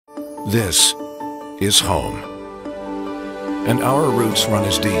This is home. And our roots run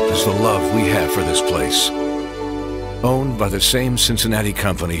as deep as the love we have for this place. Owned by the same Cincinnati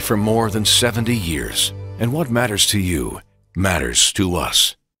company for more than 70 years. And what matters to you matters to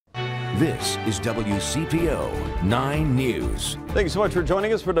us. This is WCPO 9 News. Thank you so much for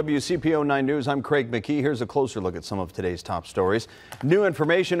joining us for WCPO 9 News. I'm Craig McKee. Here's a closer look at some of today's top stories. New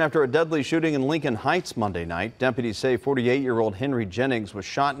information after a deadly shooting in Lincoln Heights Monday night. Deputies say 48-year-old Henry Jennings was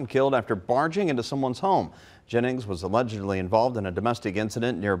shot and killed after barging into someone's home. Jennings was allegedly involved in a domestic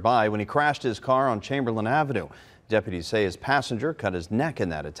incident nearby when he crashed his car on Chamberlain Avenue. Deputies say his passenger cut his neck in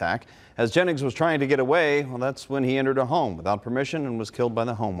that attack. As Jennings was trying to get away, well, that's when he entered a home without permission and was killed by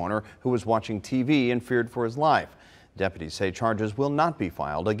the homeowner who was watching TV and feared for his life. Deputies say charges will not be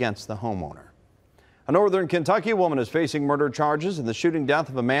filed against the homeowner. A northern Kentucky woman is facing murder charges in the shooting death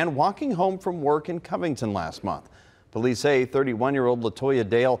of a man walking home from work in Covington last month. Police say 31-year-old Latoya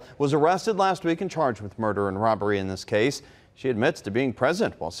Dale was arrested last week and charged with murder and robbery in this case. She admits to being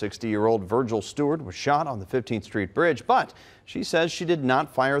present while 60-year-old Virgil Stewart was shot on the 15th Street Bridge, but she says she did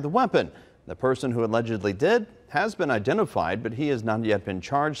not fire the weapon. The person who allegedly did has been identified, but he has not yet been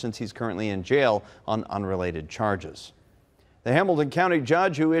charged since he's currently in jail on unrelated charges. The Hamilton County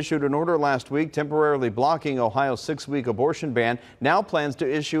judge who issued an order last week temporarily blocking Ohio's 6-week abortion ban now plans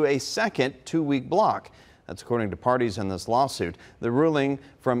to issue a second 2-week block. That's according to parties in this lawsuit. The ruling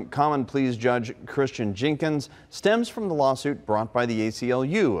from Common Pleas Judge Christian Jenkins stems from the lawsuit brought by the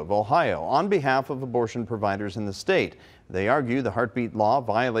ACLU of Ohio on behalf of abortion providers in the state. They argue the heartbeat law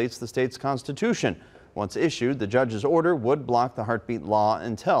violates the state's constitution. Once issued, the judge's order would block the heartbeat law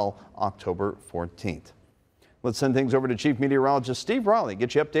until October 14th. Let's send things over to Chief Meteorologist Steve Raleigh.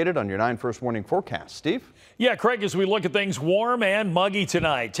 Get you updated on your 9 First Warning forecast. Steve? Yeah, Craig, as we look at things, warm and muggy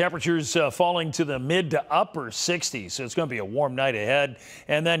tonight. Temperatures falling to the mid to upper 60s, so it's going to be a warm night ahead.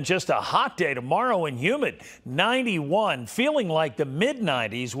 And then just a hot day tomorrow and humid, 91, feeling like the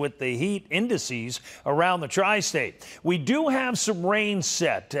mid-90s with the heat indices around the tri-state. We do have some rain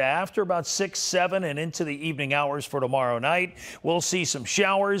set after about 6, 7 and into the evening hours for tomorrow night. We'll see some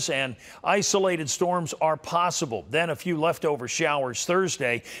showers and isolated storms are possible. Then a few leftover showers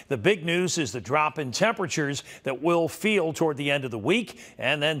Thursday. The big news is the drop in temperatures that we'll feel toward the end of the week,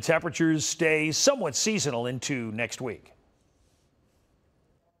 and then temperatures stay somewhat seasonal into next week.